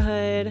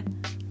neighborhood.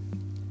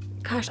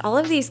 Gosh, all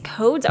of these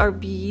codes are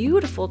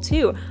beautiful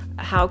too.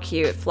 How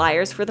cute.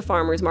 Flyers for the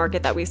farmers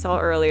market that we saw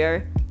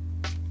earlier.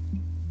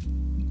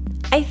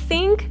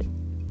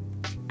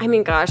 I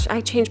mean, gosh,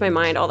 I change my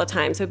mind all the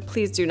time, so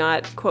please do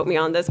not quote me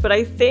on this, but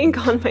I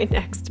think on my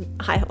next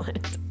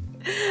island,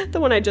 the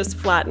one I just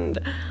flattened,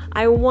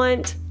 I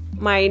want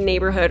my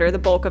neighborhood or the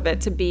bulk of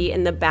it to be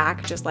in the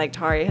back, just like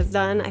Tari has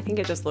done. I think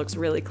it just looks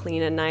really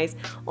clean and nice.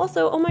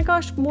 Also, oh my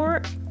gosh,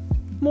 more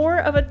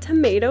of a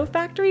tomato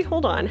factory?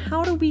 Hold on,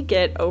 how do we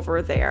get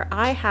over there?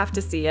 I have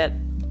to see it.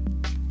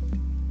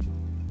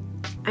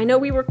 I know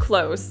we were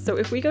close, so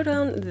if we go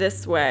down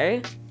this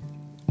way,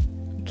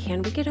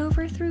 can we get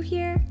over through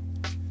here?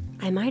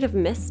 I might have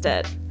missed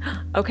it.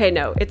 Okay,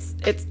 no, it's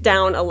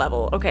down a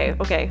level.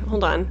 Okay,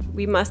 hold on.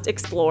 We must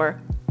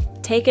explore.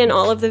 Take in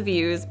all of the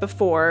views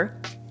before.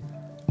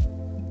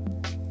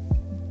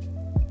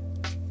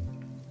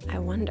 I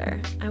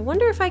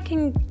wonder if I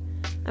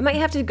might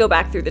have to go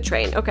back through the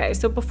train. Okay,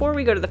 so before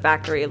we go to the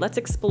factory, let's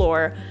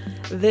explore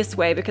this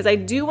way because I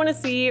do want to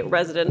see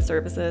resident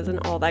services and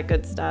all that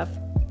good stuff.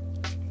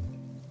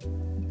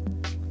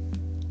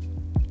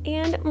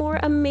 And more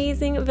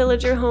amazing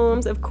villager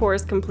homes, of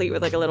course, complete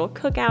with like a little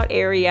cookout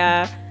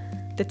area,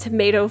 the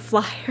tomato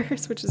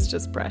flyers, which is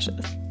just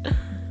precious.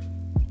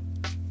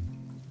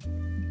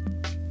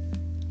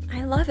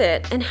 I love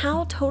it. And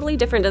how totally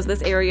different does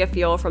this area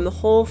feel from the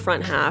whole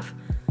front half?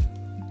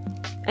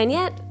 And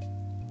yet,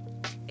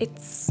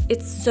 it's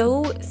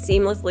so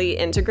seamlessly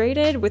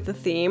integrated with the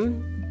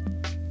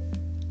theme.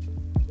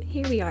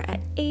 Here we are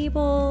at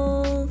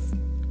Abel's.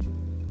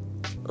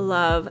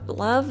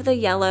 Love the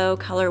yellow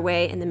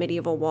colorway in the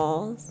medieval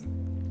walls.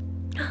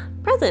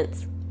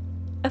 Presents.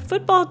 A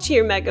football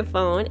cheer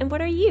megaphone. And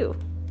what are you?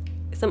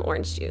 Some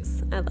orange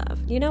juice. I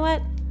love. You know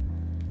what?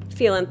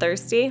 Feeling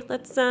thirsty.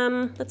 Let's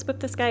whip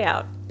this guy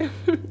out.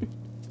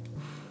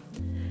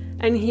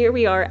 And here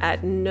we are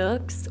at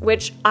Nook's,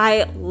 which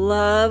I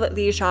love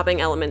these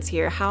shopping elements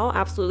here. How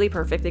absolutely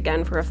perfect,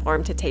 again, for a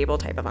farm to table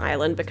type of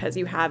island, because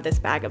you have this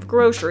bag of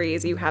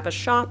groceries, you have a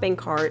shopping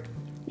cart,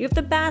 you have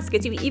the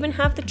baskets, you even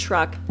have the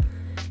truck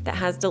that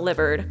has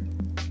delivered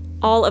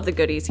all of the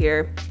goodies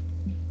here.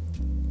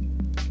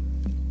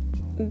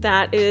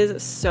 That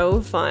is so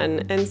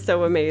fun and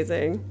so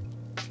amazing.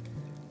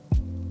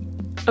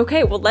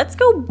 Okay, well, let's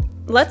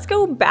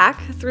go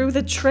back through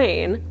the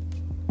train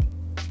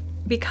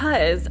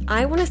because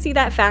I want to see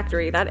that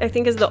factory. That I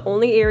think is the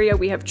only area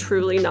we have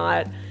truly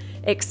not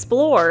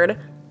explored.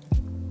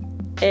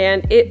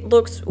 And it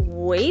looks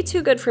way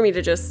too good for me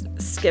to just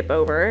skip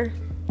over.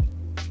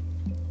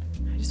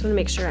 I just want to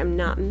make sure I'm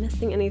not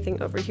missing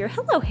anything over here.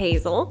 Hello,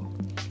 Hazel.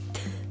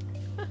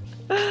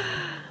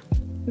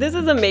 This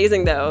is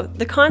amazing though.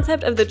 The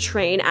concept of the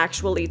train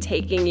actually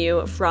taking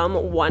you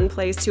from one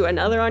place to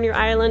another on your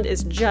island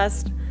is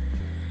just,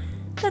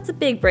 that's a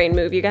big brain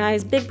move, you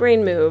guys. Big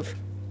brain move.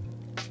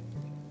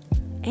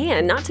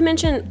 And not to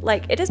mention,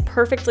 like, it is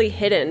perfectly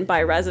hidden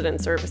by resident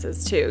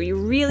services too. You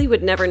really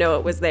would never know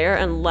it was there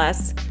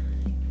unless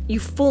you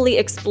fully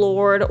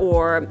explored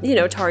or, you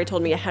know, Tari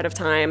told me ahead of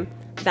time.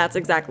 That's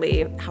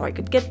exactly how I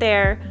could get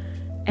there.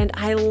 And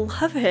I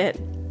love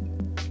it.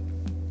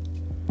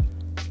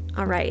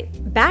 All right,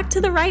 back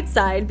to the right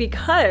side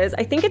because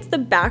I think it's the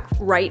back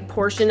right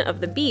portion of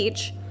the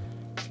beach,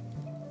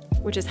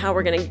 which is how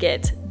we're gonna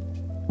get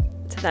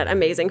to that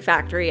amazing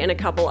factory and a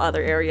couple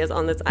other areas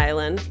on this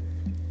island.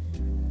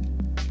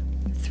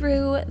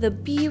 Through the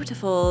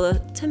beautiful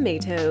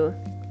tomato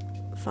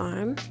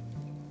farm.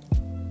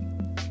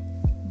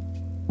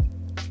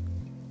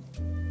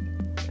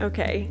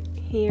 Okay,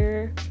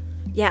 here.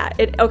 Yeah,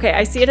 okay,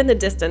 I see it in the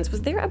distance.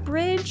 Was there a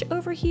bridge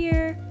over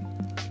here?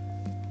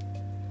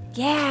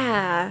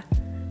 Yeah.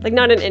 Like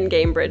not an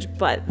in-game bridge,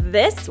 but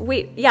this,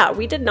 we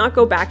did not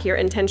go back here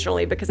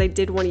intentionally because I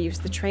did want to use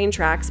the train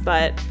tracks,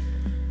 but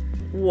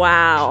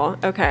wow,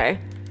 okay.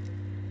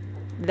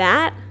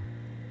 That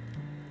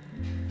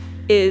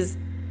is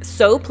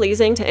so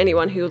pleasing to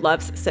anyone who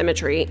loves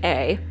symmetry,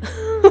 A,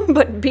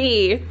 but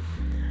B,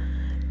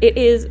 it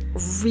is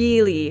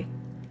really,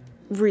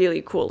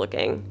 really cool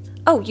looking.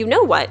 Oh, you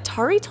know what?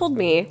 Tari told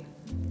me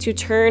to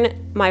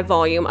turn my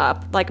volume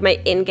up, like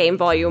my in-game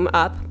volume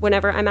up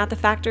whenever I'm at the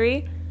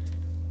factory.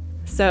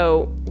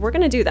 So we're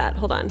gonna do that.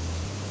 Hold on.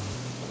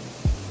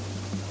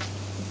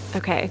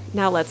 Okay,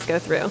 now let's go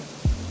through.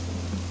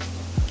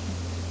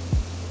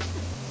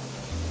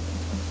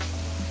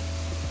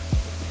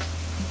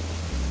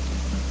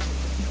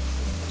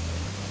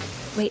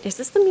 Wait, is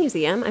this the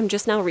museum? I'm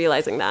just now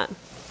realizing that.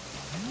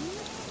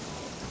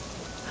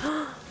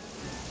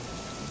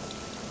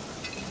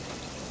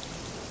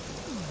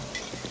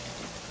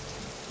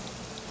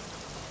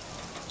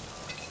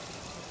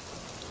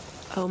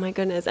 Oh my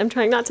goodness, I'm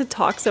trying not to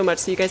talk so much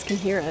so you guys can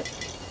hear it.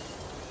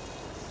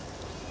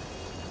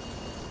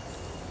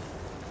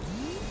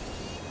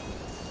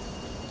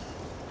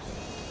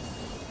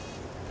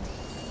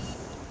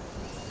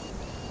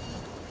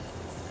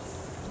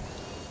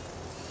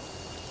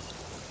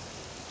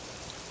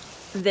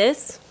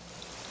 This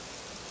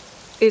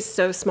is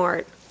so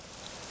smart.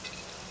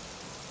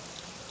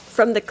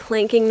 From the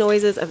clanking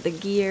noises of the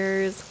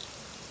gears,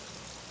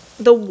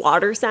 the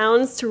water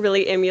sounds to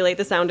really emulate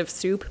the sound of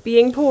soup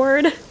being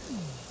poured.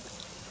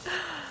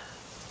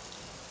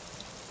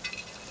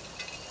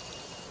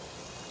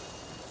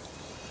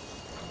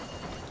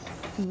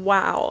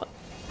 Wow.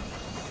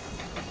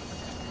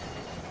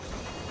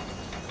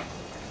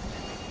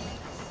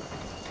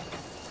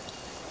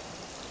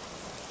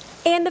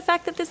 And the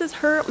fact that this is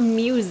her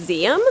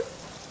museum?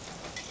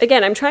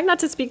 Again, I'm trying not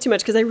to speak too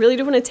much because I really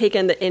do want to take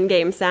in the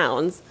in-game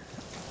sounds.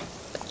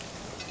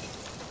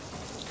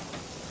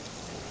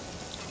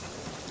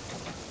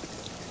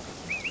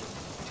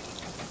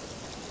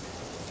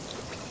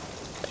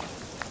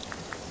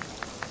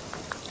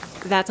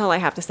 That's all I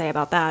have to say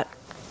about that.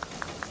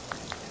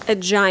 A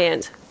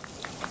giant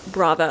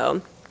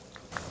bravo.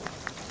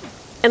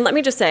 And let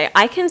me just say,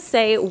 I can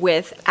say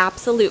with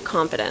absolute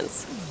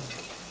confidence,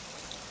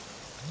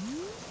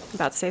 I'm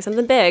about to say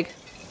something big,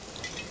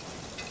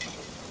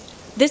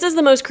 this is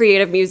the most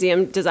creative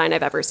museum design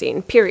I've ever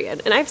seen,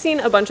 period. And I've seen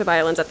a bunch of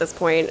islands at this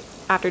point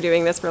after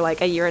doing this for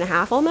like a year and a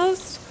half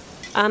almost.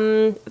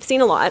 I've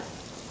seen a lot.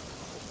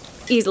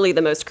 Easily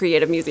the most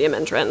creative museum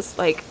entrance.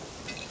 Like,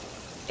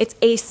 it's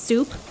a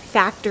soup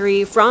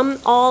factory from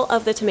all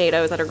of the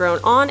tomatoes that are grown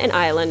on an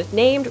island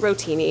named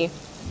Rotini.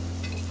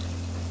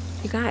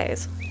 You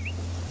guys,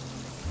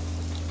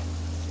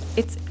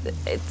 it's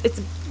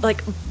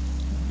like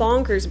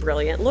bonkers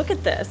brilliant. Look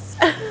at this.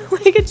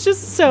 Like, it's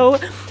just so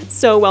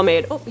well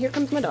made. Oh, here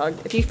comes my dog.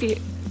 If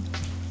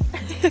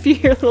you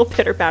hear little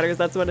pitter patters,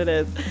 that's what it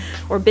is.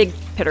 Or big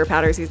pitter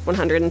patters. He's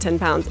 110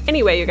 pounds.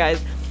 Anyway, you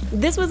guys,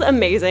 this was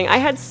amazing. I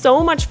had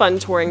so much fun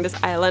touring this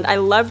island. I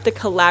loved the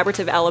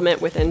collaborative element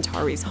within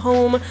Tari's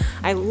home.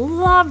 I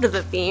loved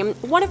the theme.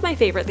 One of my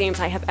favorite themes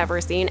I have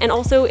ever seen. And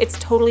also, it's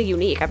totally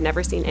unique. I've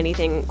never seen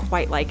anything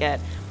quite like it.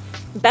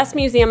 Best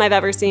museum I've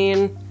ever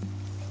seen.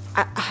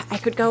 I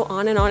could go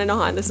on and on and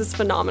on. This is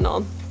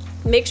phenomenal.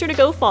 Make sure to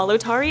go follow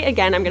Tari.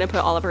 Again, I'm going to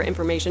put all of her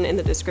information in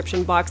the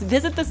description box.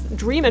 Visit this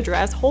dream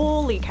address.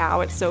 Holy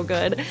cow, it's so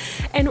good.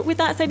 And with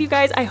that said, you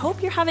guys, I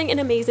hope you're having an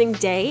amazing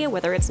day,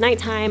 whether it's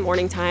nighttime,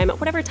 morning time,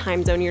 whatever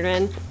time zone you're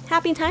in.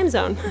 Happy time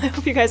zone. I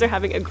hope you guys are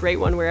having a great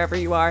one wherever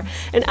you are.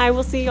 And I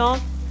will see y'all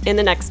in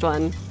the next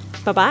one.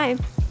 Bye-bye.